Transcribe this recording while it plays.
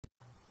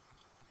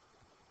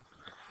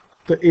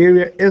The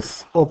area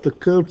S of the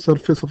curved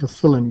surface of a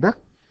cylinder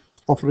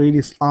of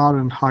radius r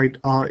and height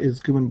r is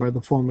given by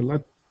the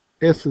formula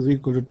S is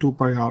equal to 2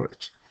 pi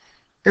RH.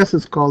 S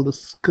is called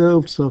the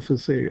curved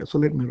surface area. So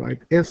let me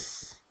write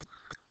S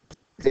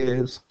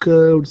is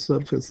curved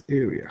surface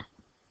area.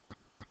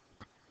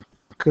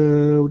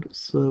 Curved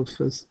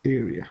surface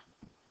area.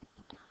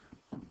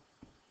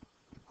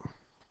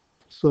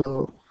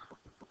 So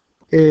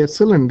a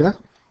cylinder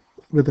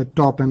with a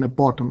top and a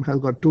bottom has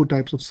got two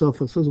types of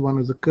surfaces. One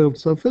is a curved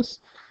surface,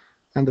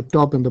 and the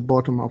top and the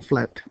bottom are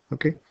flat.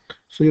 Okay,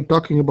 so you're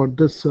talking about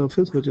this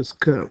surface which is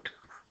curved.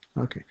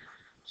 Okay,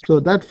 so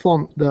that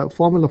the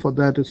formula for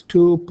that is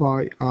 2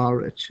 pi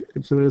RH.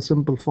 It's a very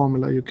simple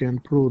formula. You can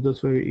prove this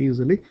very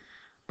easily,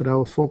 but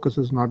our focus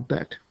is not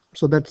that.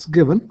 So that's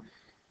given.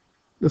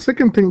 The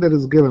second thing that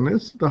is given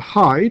is the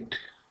height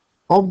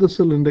of the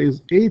cylinder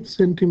is 8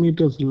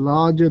 centimeters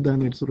larger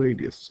than its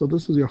radius. So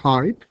this is your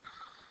height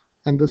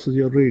and this is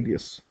your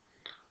radius.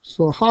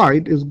 So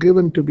height is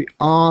given to be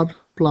r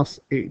plus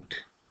 8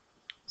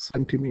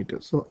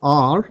 centimeters. So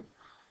r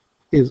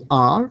is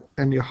r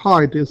and your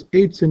height is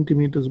 8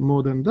 centimeters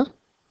more than the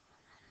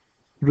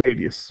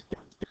radius.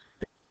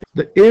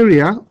 The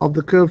area of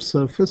the curved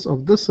surface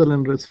of this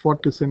cylinder is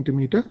 40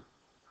 centimeter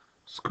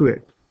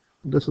squared.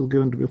 This is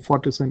given to be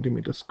 40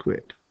 centimeters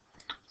squared.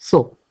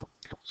 So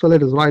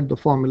let us write the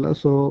formula.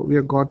 So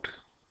we got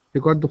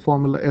the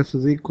formula S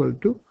is equal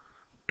to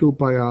 2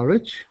 pi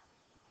RH.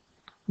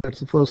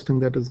 That's the first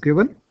thing that is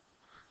given.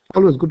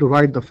 Always good to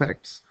write the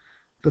facts.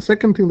 The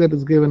second thing that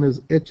is given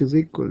is H is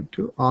equal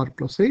to R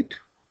plus 8.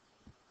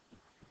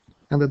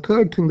 And the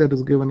third thing that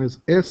is given is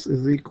S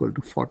is equal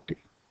to 40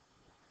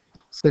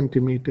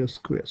 centimeters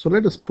square. So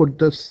let us put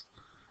this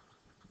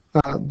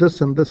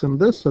this and this and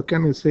this. So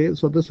can we say,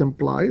 so this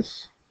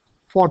implies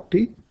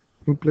 40,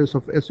 in place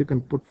of S you can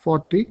put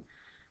 40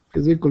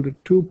 is equal to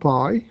 2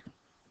 pi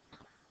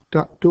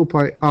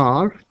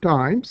R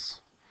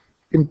times,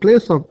 in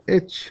place of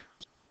H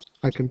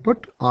I can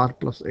put R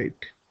plus 8.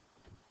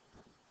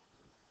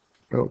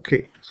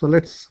 Okay, so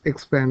let's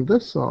expand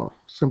this or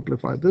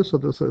simplify this. So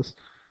this is,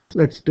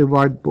 let's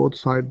divide both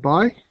sides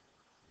by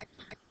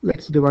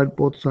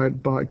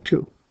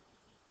 2.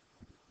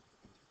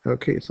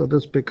 Okay, so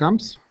this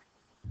becomes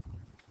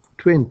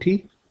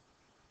 20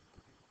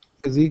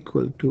 is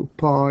equal to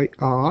pi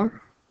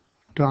r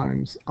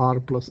times r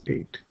plus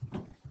 8.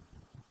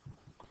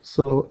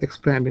 So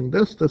expanding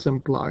this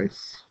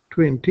implies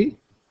 20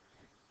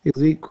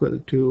 is equal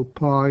to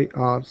pi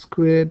r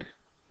squared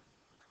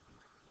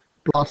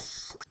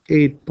plus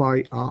 8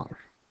 pi r.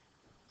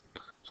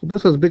 So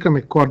this has become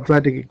a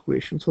quadratic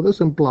equation. So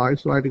this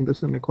implies, writing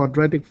this in a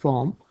quadratic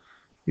form,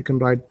 you can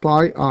write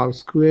pi r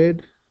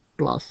squared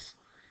plus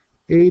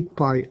 8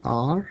 pi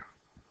r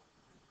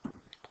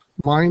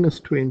minus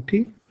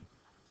 20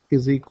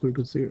 is equal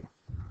to 0.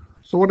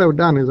 So what I've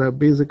done is I've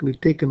basically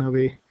taken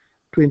away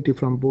 20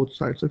 from both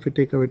sides. So if you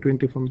take away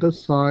 20 from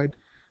this side,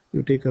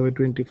 you take away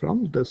 20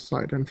 from this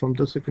side, and from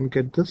this you can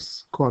get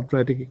this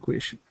quadratic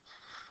equation.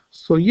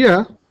 So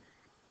yeah,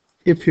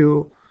 if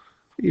you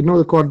know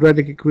the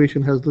quadratic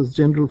equation has this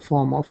general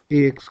form of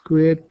ax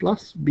squared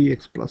plus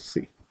bx plus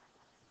c.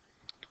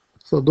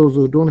 So those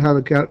who don't have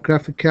a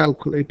graphic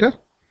calculator,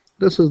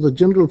 this is the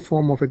general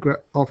form of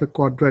a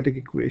quadratic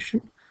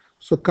equation.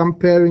 So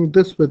comparing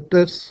this with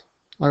this,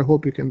 I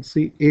hope you can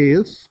see a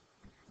is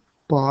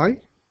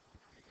pi,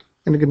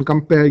 and you can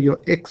compare your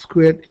x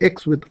squared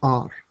x with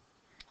r.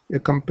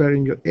 You're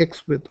comparing your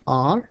x with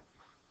r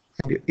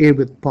and your a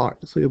with pi.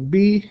 So your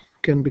b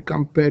can be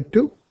compared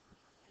to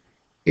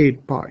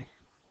 8 pi,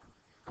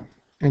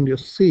 and your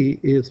c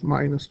is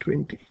minus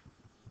 20.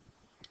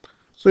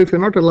 So if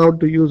you're not allowed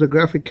to use a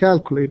graphic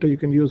calculator, you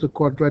can use a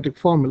quadratic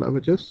formula,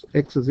 which is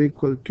x is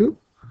equal to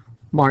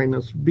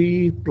minus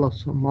b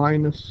plus or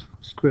minus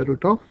square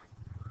root of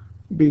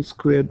b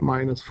squared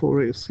minus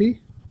 4ac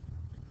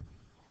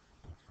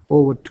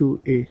over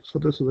 2a. So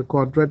this is a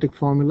quadratic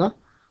formula.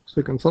 So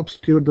you can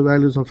substitute the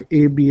values of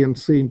a, b, and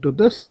c into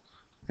this,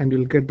 and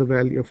you'll get the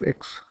value of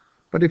x.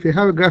 But if you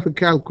have a graphic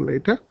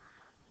calculator,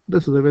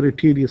 this is a very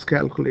tedious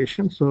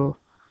calculation. So,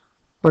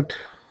 but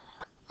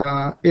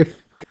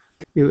if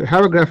you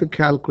have a graphic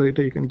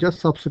calculator, you can just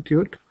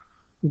substitute,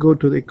 go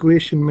to the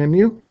equation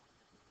menu,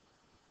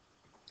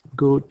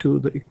 go to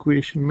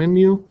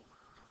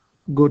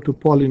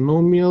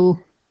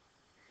polynomial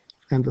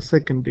and the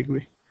second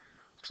degree.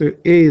 So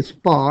a is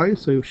pi,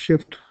 so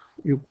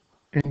you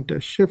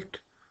enter shift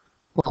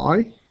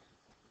pi,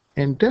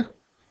 enter.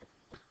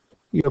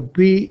 Your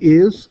b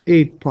is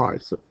 8 pi,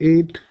 so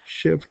 8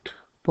 shift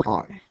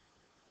pi,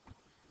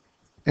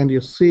 and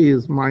your c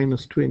is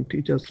minus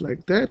 20, just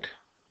like that,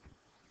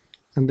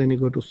 and then you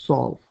go to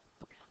solve.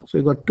 So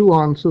you got two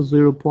answers,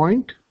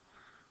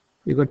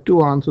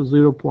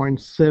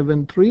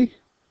 0.73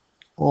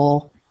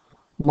 or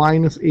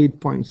minus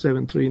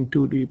 8.73 in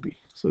 2 dB.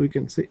 So we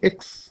can say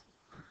x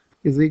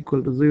is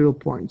equal to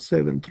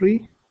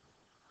 0.73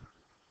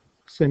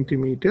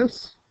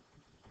 centimeters,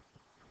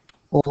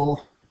 or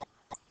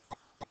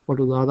what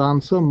was the other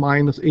answer?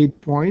 Minus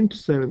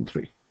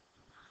 8.73.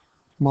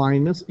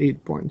 minus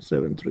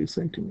 8.73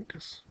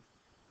 centimeters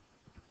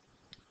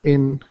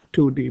in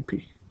 2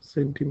 dp,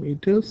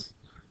 centimeters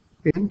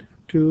in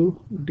 2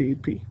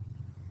 dp.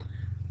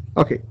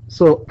 Okay,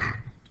 so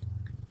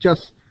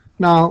just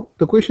now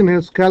the question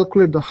is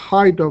calculate the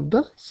height of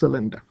the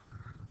cylinder.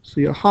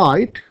 So your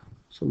height,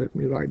 so let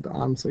me write the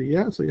answer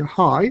here. So your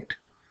height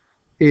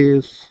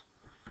is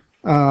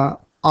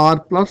r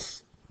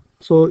plus,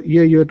 so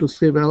here you have to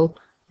say, well,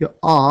 your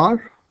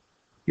r,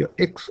 your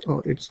x,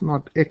 oh, it's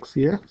not x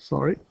here,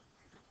 sorry,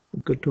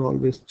 good to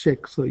always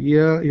check. So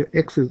here your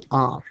x is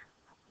r,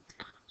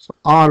 so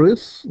r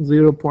is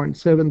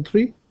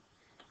 0.73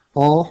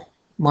 or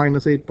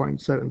minus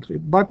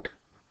 8.73, but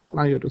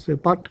now you have to say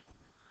but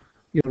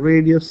your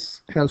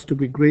radius has to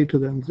be greater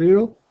than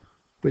 0,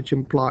 which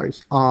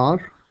implies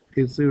r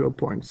is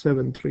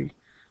 0.73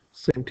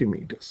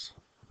 centimeters.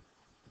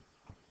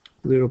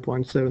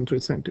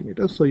 0.73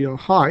 centimeters. So your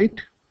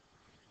height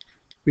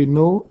we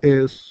know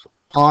is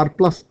r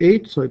plus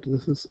 8, so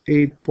this is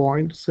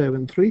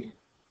 8.73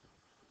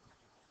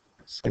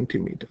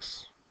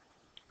 centimeters.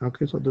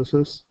 Okay, so this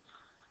is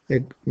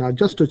it. Now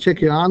just to check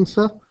your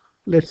answer,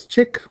 let's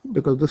check,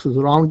 because this is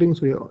rounding,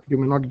 so you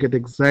may not get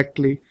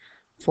exactly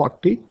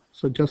 40.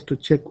 So just to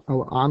check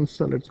our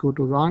answer, let's go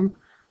to run.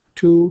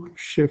 2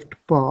 shift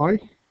pi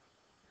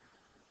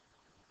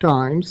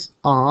times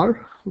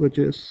r, which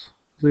is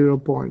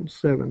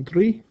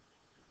 0.73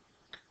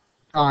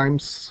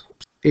 times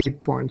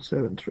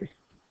 8.73.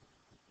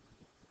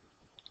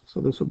 So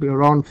this will be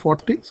around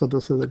 40. So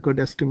this is a good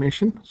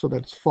estimation. So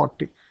that's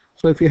 40.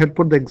 So if you had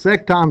put the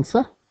exact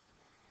answer,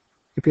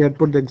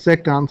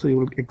 you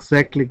will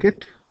exactly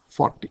get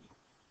 40.